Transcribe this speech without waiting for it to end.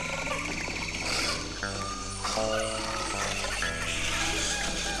Welcome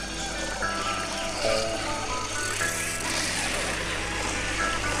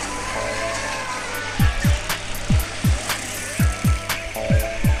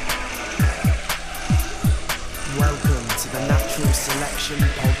to the Natural Selection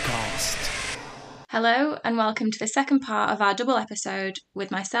Podcast. Hello and welcome to the second part of our double episode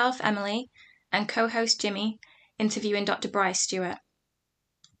with myself, Emily, and co-host Jimmy, interviewing Dr. Bryce Stewart.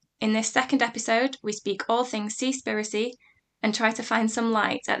 In this second episode, we speak all things Seaspiracy and try to find some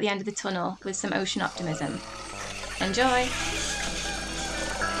light at the end of the tunnel with some ocean optimism. Enjoy!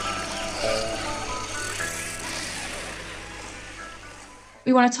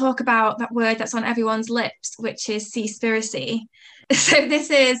 We want to talk about that word that's on everyone's lips, which is Seaspiracy. So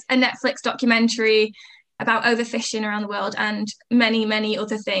this is a Netflix documentary about overfishing around the world and many, many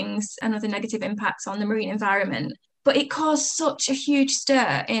other things and other negative impacts on the marine environment. But it caused such a huge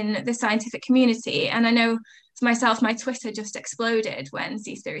stir in the scientific community. And I know for myself, my Twitter just exploded when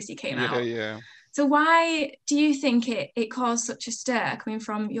Seaspiracy came out. Yeah. So why do you think it caused such a stir coming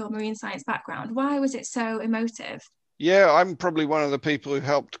from your marine science background? Why was it so emotive? Yeah, I'm probably one of the people who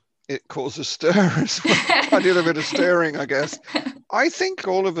helped it cause a stir as well. I did a bit of stirring, I guess. I think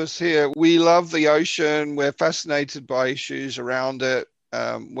all of us here, we love the ocean. We're fascinated by issues around it.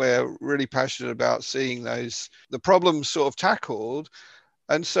 We're really passionate about seeing the problems sort of tackled.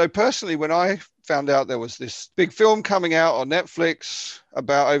 And so personally, when I found out there was this big film coming out on Netflix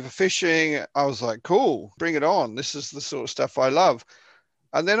about overfishing, I was like, cool, bring it on. This is the sort of stuff I love.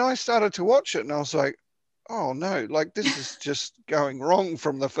 And then I started to watch it and I was like, oh no, like this is just going wrong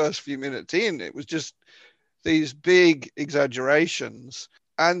from the first few minutes in. It was just these big exaggerations.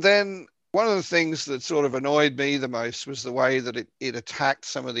 And then one of the things that sort of annoyed me the most was the way that it attacked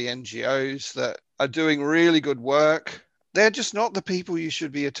some of the NGOs that are doing really good work. They're just not the people you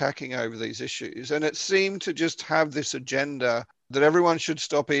should be attacking over these issues. And it seemed to just have this agenda that everyone should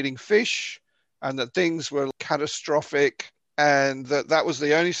stop eating fish and that things were catastrophic and that was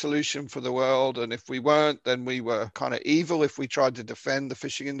the only solution for the world. And if we weren't, then we were kind of evil if we tried to defend the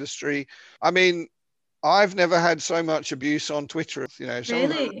fishing industry. I mean, I've never had so much abuse on Twitter, some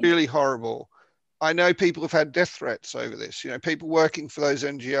of it really horrible. I know people have had death threats over this, people working for those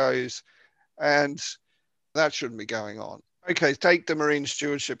NGOs, and that shouldn't be going on. Okay, take the Marine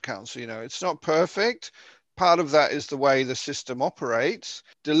Stewardship Council, it's not perfect. Part of that is the way the system operates.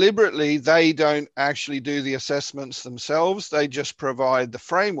 Deliberately, they don't actually do the assessments themselves. They just provide the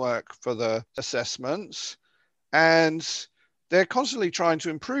framework for the assessments. And they're constantly trying to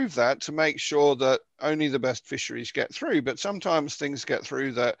improve that to make sure that only the best fisheries get through. But sometimes things get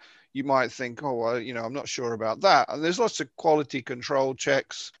through that you might think, oh, well, I'm not sure about that. And there's lots of quality control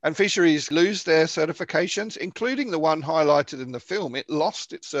checks. And fisheries lose their certifications, including the one highlighted in the film. It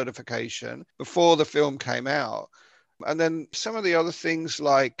lost its certification before the film came out. And then some of the other things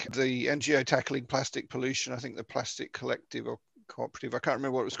like the NGO tackling plastic pollution, I think the Plastic Collective or Cooperative, I can't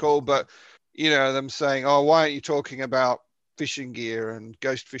remember what it was called, but, them saying, oh, why aren't you talking about fishing gear and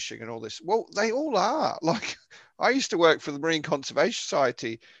ghost fishing and all this? Well, they all are. Like, I used to work for the Marine Conservation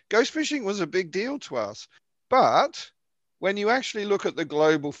Society. Ghost fishing was a big deal to us. But when you actually look at the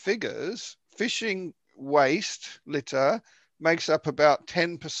global figures, fishing waste litter makes up about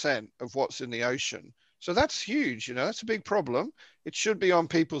 10% of what's in the ocean. So that's huge, that's a big problem. It should be on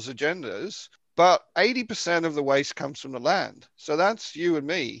people's agendas. But 80% of the waste comes from the land. So that's you and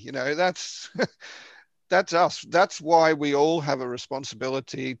me, that's that's us. That's why we all have a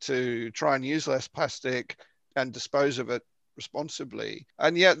responsibility to try and use less plastic and dispose of it responsibly.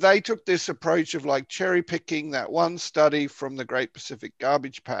 And yet they took this approach of like cherry picking that one study from the Great Pacific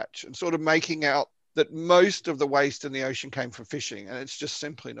Garbage Patch and sort of making out that most of the waste in the ocean came from fishing. And it's just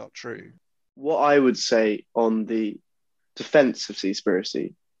simply not true. What I would say on the defense of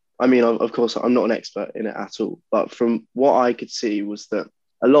Seaspiracy, I mean, of course, I'm not an expert in it at all, but from what I could see was that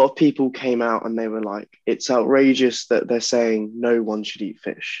a lot of people came out and they were like, it's outrageous that they're saying no one should eat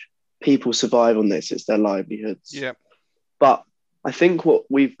fish. People survive on this, it's their livelihoods. Yeah. But I think what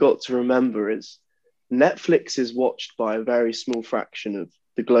we've got to remember is Netflix is watched by a very small fraction of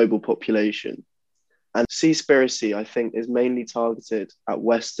the global population. And Seaspiracy, I think, is mainly targeted at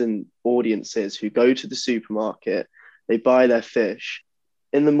Western audiences who go to the supermarket, they buy their fish.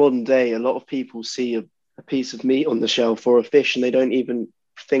 In the modern day, a lot of people see a piece of meat on the shelf or a fish and they don't even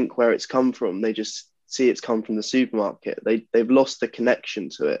think where it's come from. They just see it's come from the supermarket. They've lost the connection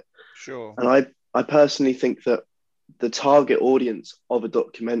to it. Sure. And I personally think that the target audience of a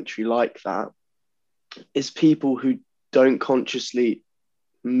documentary like that is people who don't consciously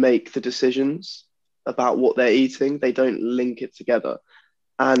make the decisions about what they're eating. They don't link it together.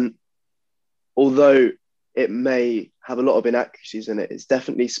 And although it may have a lot of inaccuracies in it. It's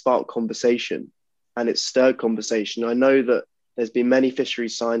definitely sparked conversation and it's stirred conversation. I know that there's been many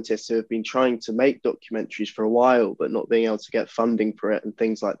fisheries scientists who have been trying to make documentaries for a while, but not being able to get funding for it and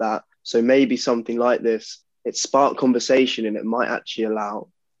things like that. So maybe something like this, it sparked conversation and it might actually allow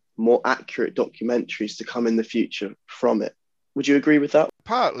more accurate documentaries to come in the future from it. Would you agree with that?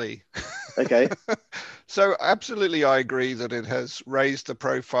 Partly. Okay. So absolutely, I agree that it has raised the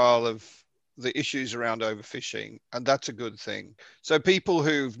profile of the issues around overfishing, and that's a good thing. So people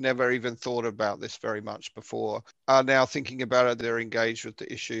who've never even thought about this very much before are now thinking about it. They're engaged with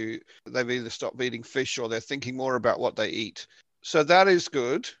the issue. They've either stopped eating fish or they're thinking more about what they eat. So that is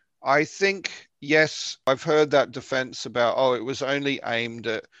good. I think, yes, I've heard that defense about, oh, it was only aimed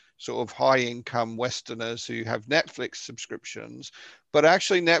at sort of high income Westerners who have Netflix subscriptions, but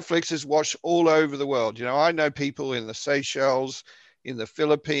actually Netflix is watched all over the world. You know, I know people in the Seychelles, in the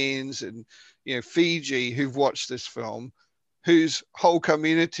Philippines, and Fiji who've watched this film, whose whole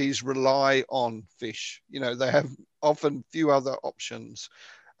communities rely on fish. They have often few other options,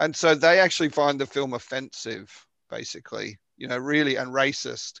 and so they actually find the film offensive, basically, really, and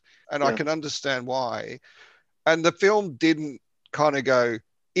racist. And I Yeah. can understand why. And the film didn't kind of go,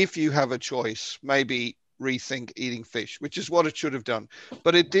 if you have a choice, maybe rethink eating fish, which is what it should have done.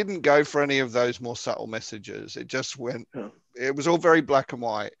 But it didn't go for any of those more subtle messages. It just went, it was all very black and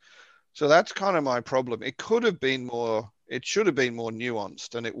white. So that's kind of my problem. It should have been more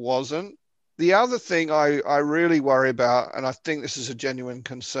nuanced, and it wasn't. The other thing I really worry about, and I think this is a genuine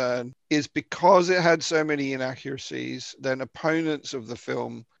concern, is because it had so many inaccuracies, then opponents of the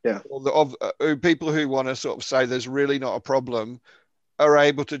film, or people who want to sort of say there's really not a problem, are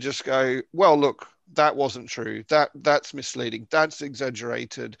able to just go, well, look, that wasn't true. That's misleading. That's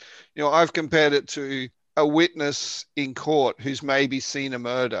exaggerated. I've compared it to a witness in court who's maybe seen a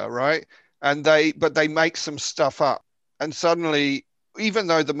murder, right? But they make some stuff up. And suddenly, even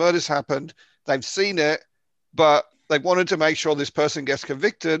though the murder's happened, they've seen it, but they wanted to make sure this person gets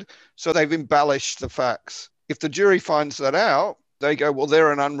convicted. So they've embellished the facts. If the jury finds that out, they go, well,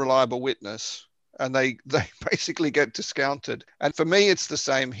 they're an unreliable witness. And they basically get discounted. And for me, it's the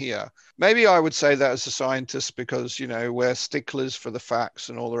same here. Maybe I would say that as a scientist because, we're sticklers for the facts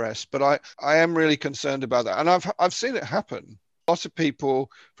and all the rest. But I am really concerned about that. And I've seen it happen. Lots of people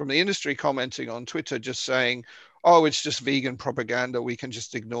from the industry commenting on Twitter just saying, oh, it's just vegan propaganda. We can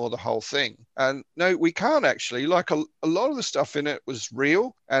just ignore the whole thing. And no, we can't actually. Like a lot of the stuff in it was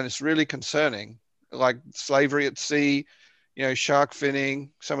real and it's really concerning, like slavery at sea, shark finning,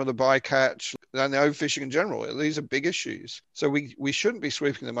 some of the bycatch, and the overfishing in general. These are big issues. So we shouldn't be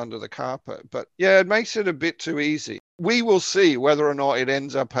sweeping them under the carpet. But yeah, it makes it a bit too easy. We will see whether or not it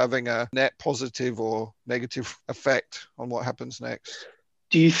ends up having a net positive or negative effect on what happens next.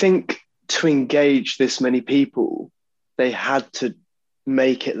 Do you think to engage this many people, they had to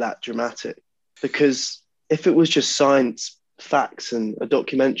make it that dramatic? Because if it was just science, facts, and a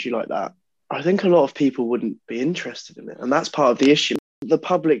documentary like that, I think a lot of people wouldn't be interested in it. And that's part of the issue. The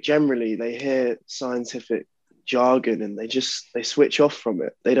public generally, they hear scientific jargon and they switch off from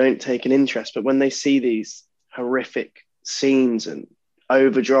it. They don't take an interest. But when they see these horrific scenes and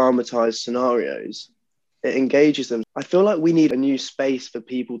over dramatized scenarios, it engages them. I feel like we need a new space for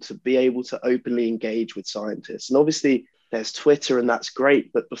people to be able to openly engage with scientists. And obviously there's Twitter and that's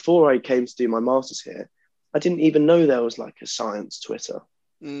great. But before I came to do my master's here, I didn't even know there was like a science Twitter,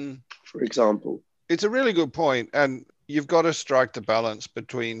 for example. It's a really good point. And you've got to strike the balance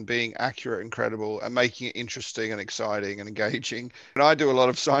between being accurate and credible and making it interesting and exciting and engaging. And I do a lot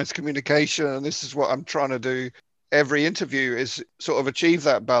of science communication, and this is what I'm trying to do. Every interview is sort of achieve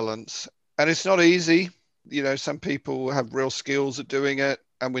that balance. And it's not easy. Some people have real skills at doing it,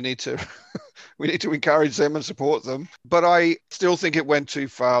 and we need to encourage them and support them. But I still think it went too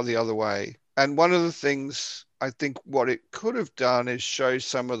far the other way. And one of the things I think what it could have done is show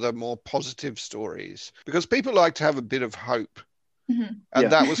some of the more positive stories, because people like to have a bit of hope. Mm-hmm.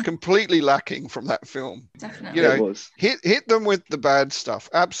 And that was completely lacking from that film. Definitely. It was. Hit them with the bad stuff.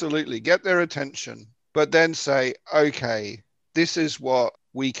 Absolutely. Get their attention. But then say, okay, this is what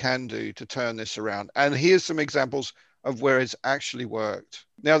we can do to turn this around. And here's some examples of where it's actually worked.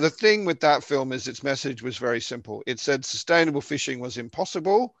 Now, the thing with that film is its message was very simple. It said sustainable fishing was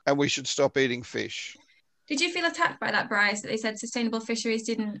impossible and we should stop eating fish. Did you feel attacked by that, Bryce, that they said sustainable fisheries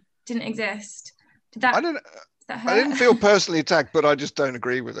didn't exist? Did that hurt? I didn't feel personally attacked, but I just don't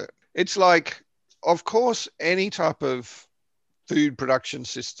agree with it. It's like, of course, any type of food production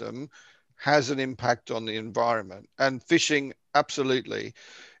system has an impact on the environment, and fishing, absolutely.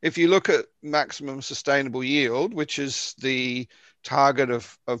 if you look at maximum sustainable yield, which is the target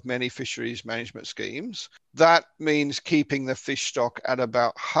of many fisheries management schemes, that means keeping the fish stock at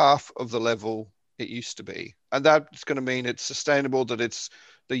about half of the level it used to be. And that's going to mean it's sustainable, that it's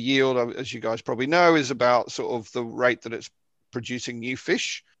the yield, as you guys probably know, is about sort of the rate that it's producing new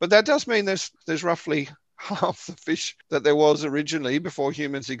fish. But that does mean there's roughly half the fish that there was originally before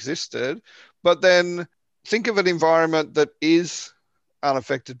humans existed. But then think of an environment that is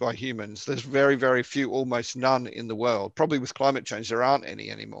unaffected by humans. There's very, very few, almost none in the world. Probably with climate change, there aren't any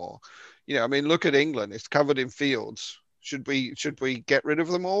anymore. You know, I mean, look at England. It's covered in fields. Should we get rid of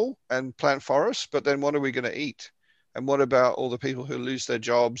them all and plant forests? But then what are we going to eat? And what about all the people who lose their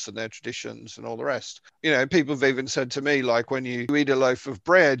jobs and their traditions and all the rest? You know, people have even said to me, like, when you eat a loaf of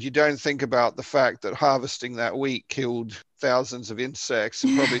bread, you don't think about the fact that harvesting that wheat killed thousands of insects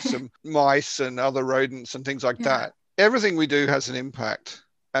and probably some mice and other rodents and things like that. Everything we do has an impact.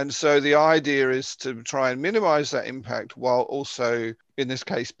 And so the idea is to try and minimize that impact while also, in this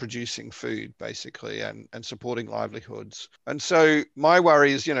case, producing food, basically, and supporting livelihoods. And so my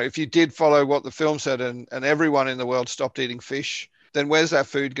worry is, you know, if you did follow what the film said and everyone in the world stopped eating fish, then where's that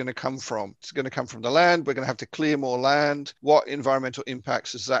food going to come from? It's going to come from the land. We're going to have to clear more land. What environmental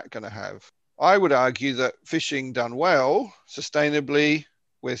impacts is that going to have? I would argue that fishing done well, sustainably,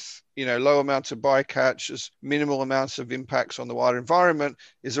 with, you know, low amounts of bycatch, minimal amounts of impacts on the wider environment,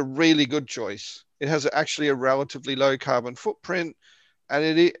 is a really good choice. It has actually a relatively low carbon footprint,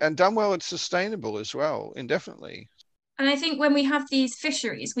 and done well, it's sustainable as well, indefinitely. And I think when we have these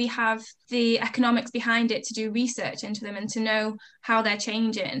fisheries, we have the economics behind it to do research into them and to know how they're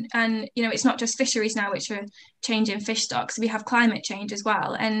changing. And, you know, it's not just fisheries now which are changing fish stocks. We have climate change as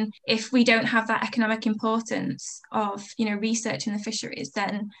well. And if we don't have that economic importance of, you know, research in the fisheries,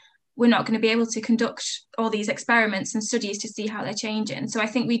 then we're not going to be able to conduct all these experiments and studies to see how they're changing. So I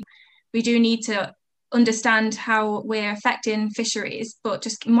think we do need to understand how we're affecting fisheries, but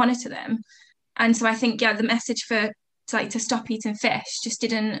just monitor them. And so I think, yeah, the message to stop eating fish just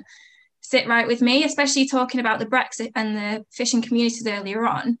didn't sit right with me, especially talking about the Brexit and the fishing communities earlier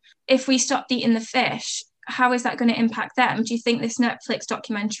on. If we stopped eating the fish, how is that going to impact them? Do you think this Netflix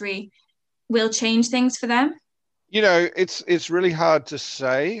documentary will change things for them? You know, it's really hard to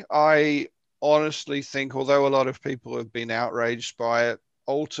say. I honestly think, although a lot of people have been outraged by it,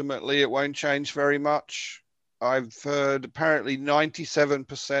 ultimately it won't change very much. I've heard apparently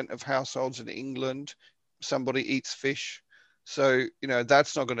 97% of households in England, somebody eats fish. So, you know,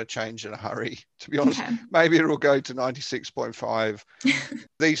 that's not going to change in a hurry, to be honest. Okay. Maybe it will go to 96.5.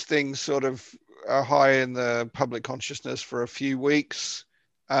 These things sort of are high in the public consciousness for a few weeks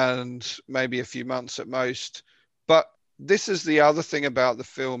and maybe a few months at most. But this is the other thing about the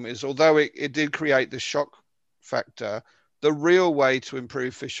film is, although it did create the shock factor, the real way to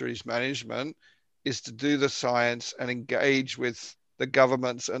improve fisheries management is to do the science and engage with the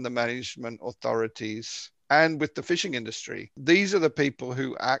governments and the management authorities and with the fishing industry. These are the people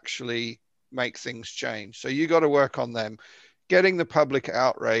who actually make things change. So you got to work on them. Getting the public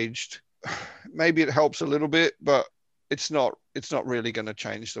outraged, maybe it helps a little bit, but it's not really going to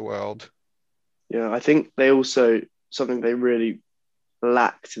change the world. Yeah, I think something they really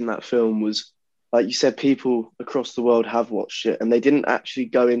lacked in that film was, like you said, people across the world have watched it and they didn't actually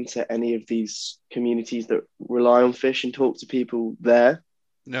go into any of these communities that rely on fish and talk to people there.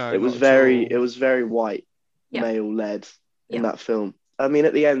 No, it was very white, male led in that film. I mean,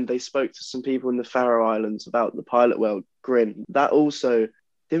 at the end, they spoke to some people in the Faroe Islands about the pilot whale Grin. That also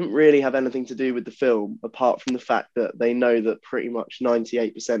didn't really have anything to do with the film, apart from the fact that they know that pretty much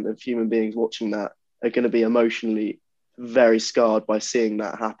 98% of human beings watching that are going to be emotionally very scarred by seeing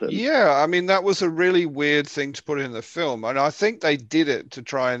that happen. Yeah, I mean, that was a really weird thing to put in the film. And I think they did it to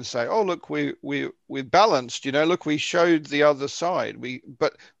try and say, oh, look, we balanced, you know, look, we showed the other side.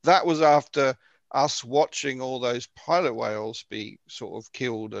 But that was after us watching all those pilot whales be sort of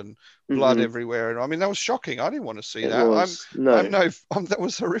killed and blood everywhere. And I mean, that was shocking. I didn't want to see that. That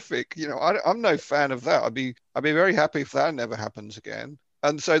was horrific. You know, I'm no fan of that. I'd be very happy if that never happens again.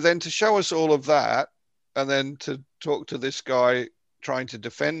 And so then to show us all of that, and then to talk to this guy trying to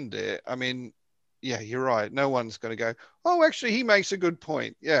defend it, I mean, yeah, you're right. No one's going to go, oh, actually, he makes a good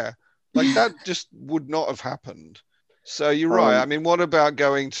point. Yeah, like that just would not have happened. So you're right. I mean, what about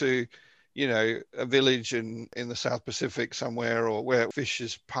going to, you know, a village in the South Pacific somewhere, or where fish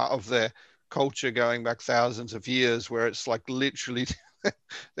is part of their culture going back thousands of years, where it's like literally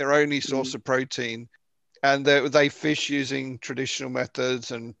their only source of protein, and they fish using traditional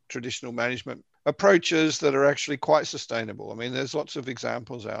methods and traditional management approaches that are actually quite sustainable. I mean, there's lots of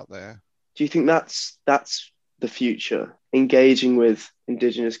examples out there. Do you think that's the future, engaging with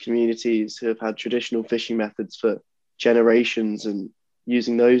indigenous communities who have had traditional fishing methods for generations and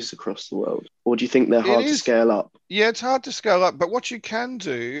using those across the world? Or do you think they're It hard to is. scale up? Yeah, it's hard to scale up, but what you can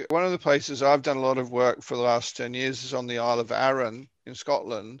do, one of the places I've done a lot of work for the last 10 years is on the Isle of Arran in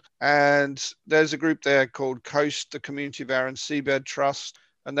Scotland. And there's a group there called COAST, the Community of Arran Seabed Trust,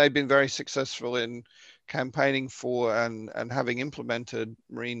 and they've been very successful in campaigning for and having implemented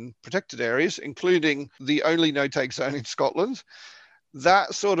marine protected areas, including the only no-take zone in Scotland.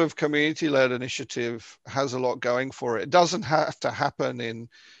 That sort of community-led initiative has a lot going for it. It doesn't have to happen in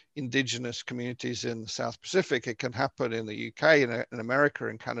indigenous communities in the South Pacific. It can happen in the UK, in America,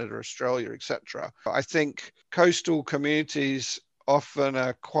 in Canada, Australia, etc. I think coastal communities often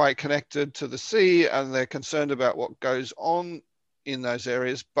are quite connected to the sea and they're concerned about what goes on in those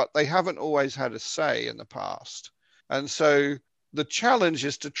areas, but they haven't always had a say in the past. And so the challenge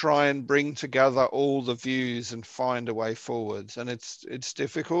is to try and bring together all the views and find a way forwards. And it's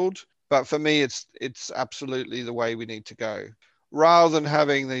difficult, but for me, it's absolutely the way we need to go. Rather than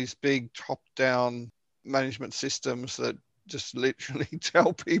having these big top-down management systems that just literally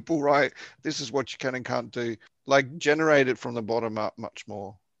tell people, right, this is what you can and can't do, like generate it from the bottom up much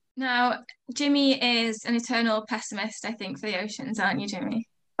more. Now, Jimmy is an eternal pessimist, I think, for the oceans, aren't you, Jimmy?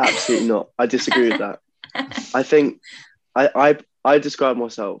 Absolutely not. I disagree with that. I think I describe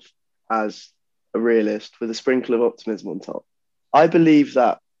myself as a realist with a sprinkle of optimism on top. I believe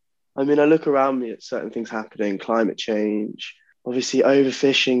that, I mean, I look around me at certain things happening, climate change, obviously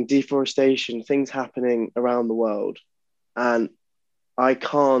overfishing, deforestation, things happening around the world. And I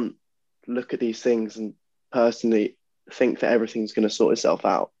can't look at these things and personally think that everything's going to sort itself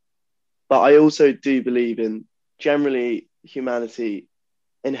out. But I also do believe in generally humanity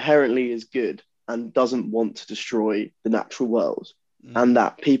inherently is good and doesn't want to destroy the natural world and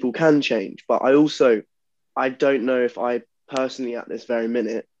that people can change. But I don't know if I personally at this very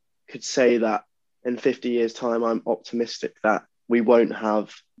minute could say that in 50 years' time, I'm optimistic that we won't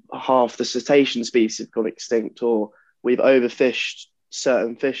have half the cetacean species gone extinct, or we've overfished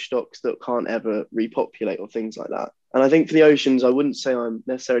certain fish stocks that can't ever repopulate or things like that. And I think for the oceans, I wouldn't say I'm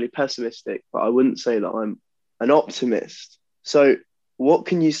necessarily pessimistic, but I wouldn't say that I'm an optimist. So what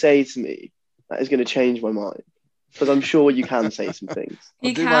can you say to me that is going to change my mind? Because I'm sure you can say some things.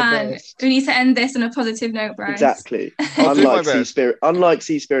 You can. We need to end this on a positive note, Bryce. Exactly. I'll do my best. Unlike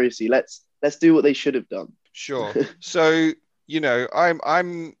Seaspiracy, let's do what they should have done. Sure. So,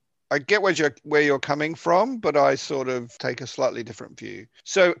 I get where you're coming from, but I sort of take a slightly different view.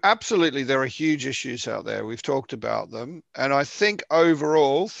 So absolutely, there are huge issues out there. We've talked about them. And I think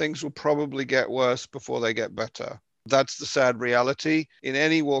overall, things will probably get worse before they get better. That's the sad reality. In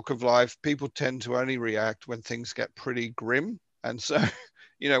any walk of life, people tend to only react when things get pretty grim. And so,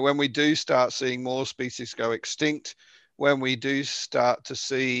 when we do start seeing more species go extinct, when we do start to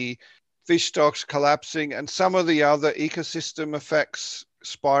see fish stocks collapsing and some of the other ecosystem effects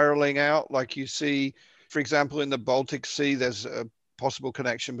spiraling out, like you see, for example, in the Baltic Sea, there's a possible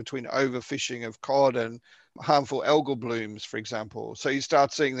connection between overfishing of cod and harmful algal blooms, for example. So you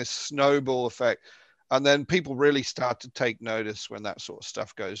start seeing this snowball effect. And then people really start to take notice when that sort of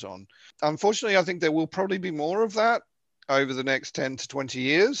stuff goes on. Unfortunately, I think there will probably be more of that over the next 10 to 20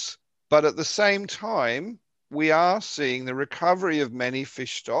 years. But at the same time, we are seeing the recovery of many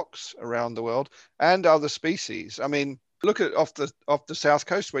fish stocks around the world and other species. I mean, look at off the south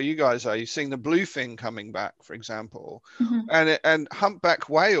coast where you guys are. You're seeing the bluefin coming back, for example, and humpback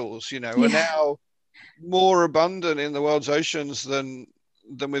whales, are now more abundant in the world's oceans than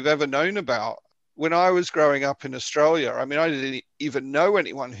we've ever known about. When I was growing up in Australia, I mean, I didn't even know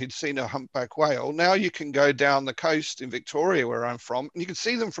anyone who'd seen a humpback whale. Now you can go down the coast in Victoria, where I'm from, and you can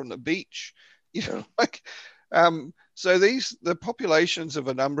see them from the beach. So the populations of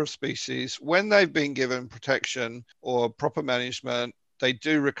a number of species, when they've been given protection or proper management, they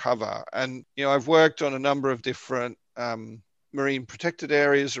do recover. And, I've worked on a number of different marine protected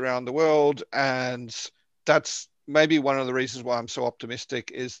areas around the world, and that's maybe one of the reasons why I'm so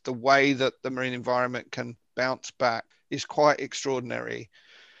optimistic is the way that the marine environment can bounce back is quite extraordinary.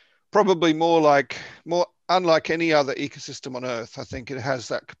 Probably more unlike any other ecosystem on Earth. I think it has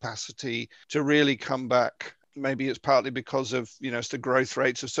that capacity to really come back. Maybe it's partly because of, it's the growth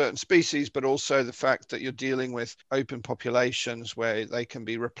rates of certain species, but also the fact that you're dealing with open populations where they can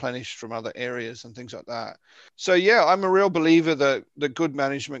be replenished from other areas and things like that. So yeah, I'm a real believer that the good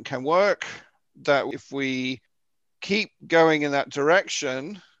management can work, that if we keep going in that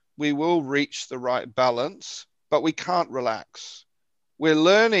direction, we will reach the right balance, but we can't relax. We're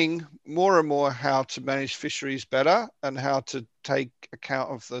learning more and more how to manage fisheries better and how to take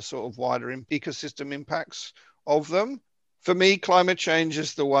account of the sort of wider ecosystem impacts of them. For me, climate change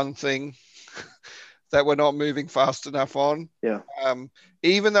is the one thing that we're not moving fast enough on. Yeah.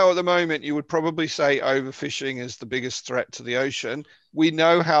 Even though at the moment you would probably say overfishing is the biggest threat to the ocean, we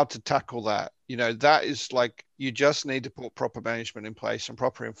know how to tackle that. You know, that is like, you just need to put proper management in place and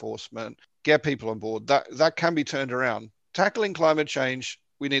proper enforcement, get people on board. That can be turned around. Tackling climate change,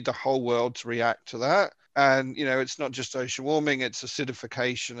 we need the whole world to react to that. And, you know, it's not just ocean warming, it's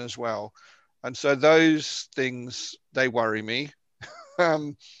acidification as well. And so those things, they worry me.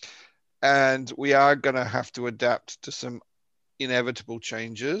 And we are going to have to adapt to some inevitable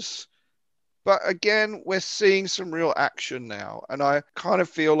changes. But again, we're seeing some real action now. And I kind of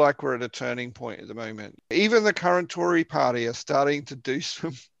feel like we're at a turning point at the moment. Even the current Tory party are starting to do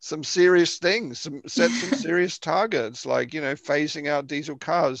some serious things, set some serious targets, like, you know, phasing out diesel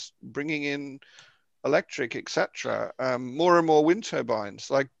cars, bringing in electric, etc. More and more wind turbines.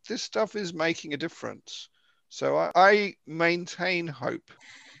 Like, this stuff is making a difference. So I maintain hope.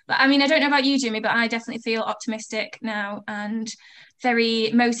 But I mean, I don't know about you, Jimmy, but I definitely feel optimistic now and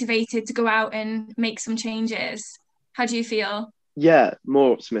very motivated to go out and make some changes. How do you feel? Yeah,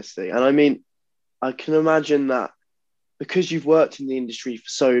 more optimistic. And I mean, I can imagine that because you've worked in the industry for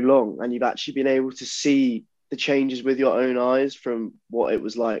so long and you've actually been able to see the changes with your own eyes from what it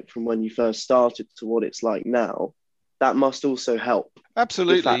was like from when you first started to what it's like now, that must also help.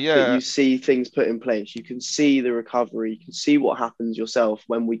 Absolutely, the fact yeah. that you see things put in place, you can see the recovery, you can see what happens yourself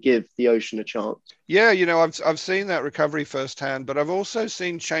when we give the ocean a chance. Yeah, you know, I've seen that recovery firsthand, but I've also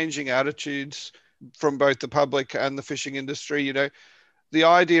seen changing attitudes from both the public and the fishing industry. You know, the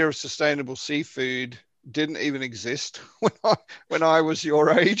idea of sustainable seafood didn't even exist when I was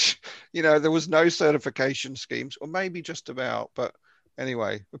your age. You know, there was no certification schemes, or maybe just about, but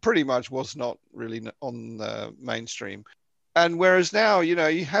anyway, it pretty much was not really on the mainstream. And whereas now, you know,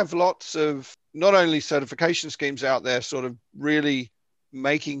 you have lots of not only certification schemes out there sort of really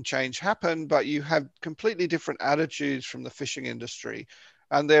making change happen, but you have completely different attitudes from the fishing industry.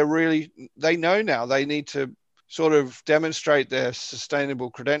 And they know now they need to sort of demonstrate their sustainable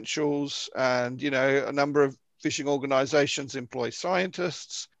credentials. And, you know, a number of fishing organizations employ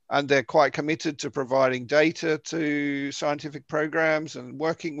scientists, and they're quite committed to providing data to scientific programs and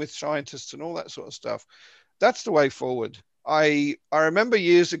working with scientists and all that sort of stuff. That's the way forward. I remember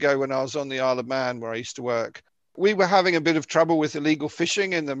years ago when I was on the Isle of Man, where I used to work, we were having a bit of trouble with illegal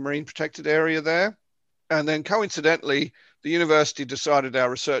fishing in the marine protected area there. And then coincidentally, the university decided our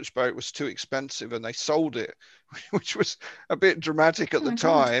research boat was too expensive and they sold it, which was a bit dramatic at the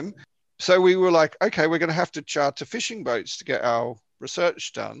time. So we were like, okay, we're going to have to charter fishing boats to get our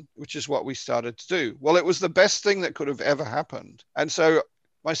research done, which is what we started to do. Well, it was the best thing that could have ever happened. And so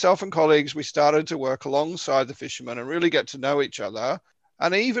myself and colleagues, we started to work alongside the fishermen and really get to know each other.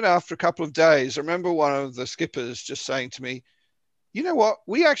 And even after a couple of days, I remember one of the skippers just saying to me, you know what,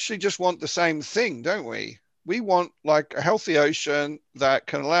 we actually just want the same thing, don't we? We want like a healthy ocean that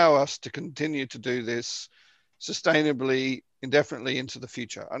can allow us to continue to do this sustainably, indefinitely into the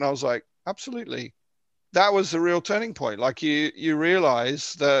future. And I was like, absolutely. That was the real turning point. Like you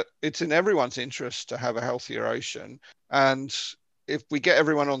realize that it's in everyone's interest to have a healthier ocean. And if we get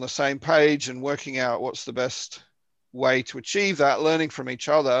everyone on the same page and working out what's the best way to achieve that, learning from each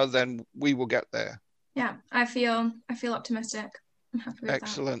other, then we will get there. Yeah, I feel optimistic. I'm happy with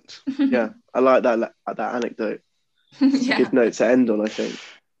Excellent. that. Yeah, I like that anecdote. It's a good note to end on, I think.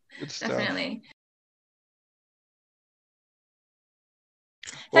 Good stuff. Definitely.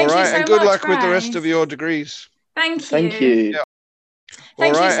 All right, and good luck Bryce. with the rest of your degrees. Thank you. Thank you. Yeah.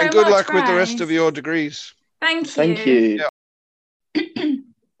 Thank All right, you so and good much, luck with the Bryce. rest of your degrees. Thank you. Thank you. Yeah.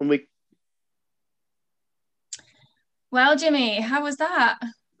 Well, Jimmy, how was that?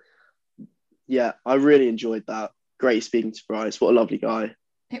 Yeah, I really enjoyed that. Great speaking to Bryce. What a lovely guy.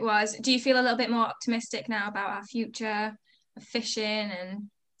 It was. Do you feel a little bit more optimistic now about our future of fishing and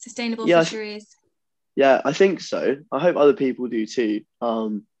sustainable fisheries? Yeah, I think so. I hope other people do too.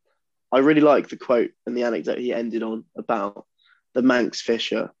 I really like the quote and the anecdote he ended on about the Manx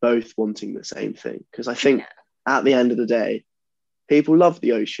fisher both wanting the same thing. Because I think at the end of the day, people love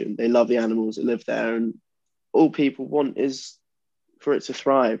the ocean. They love the animals that live there. And all people want is for it to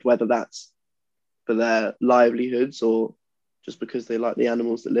thrive, whether that's for their livelihoods or just because they like the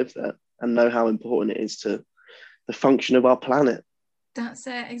animals that live there and know how important it is to the function of our planet. That's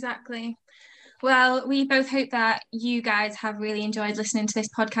it, exactly. Well, we both hope that you guys have really enjoyed listening to this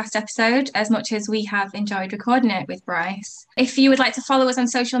podcast episode as much as we have enjoyed recording it with Bryce. If you would like to follow us on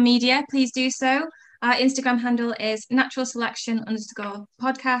social media, please do so. Our Instagram handle is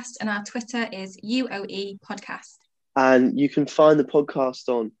naturalselection_podcast and our Twitter is UOE podcast. And you can find the podcast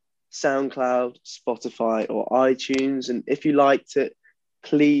on SoundCloud, Spotify, or iTunes. And if you liked it,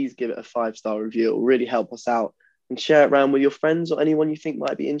 please give it a 5-star review. It will really help us out. And share it around with your friends or anyone you think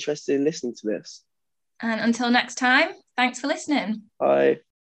might be interested in listening to this. And until next time, thanks for listening. Bye.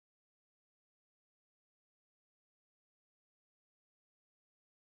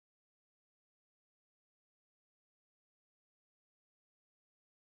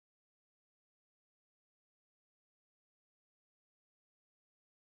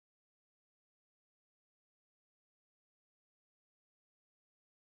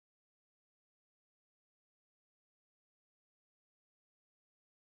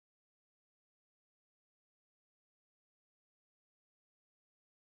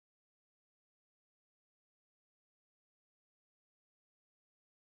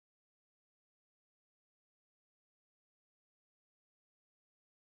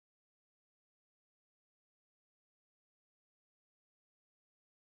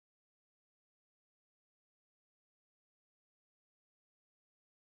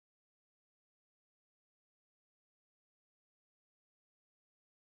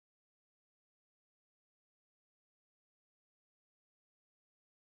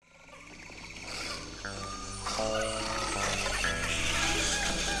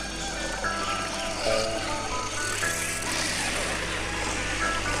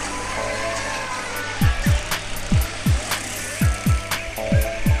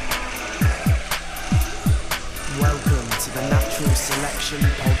 Welcome to the Natural Selection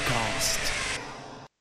Podcast.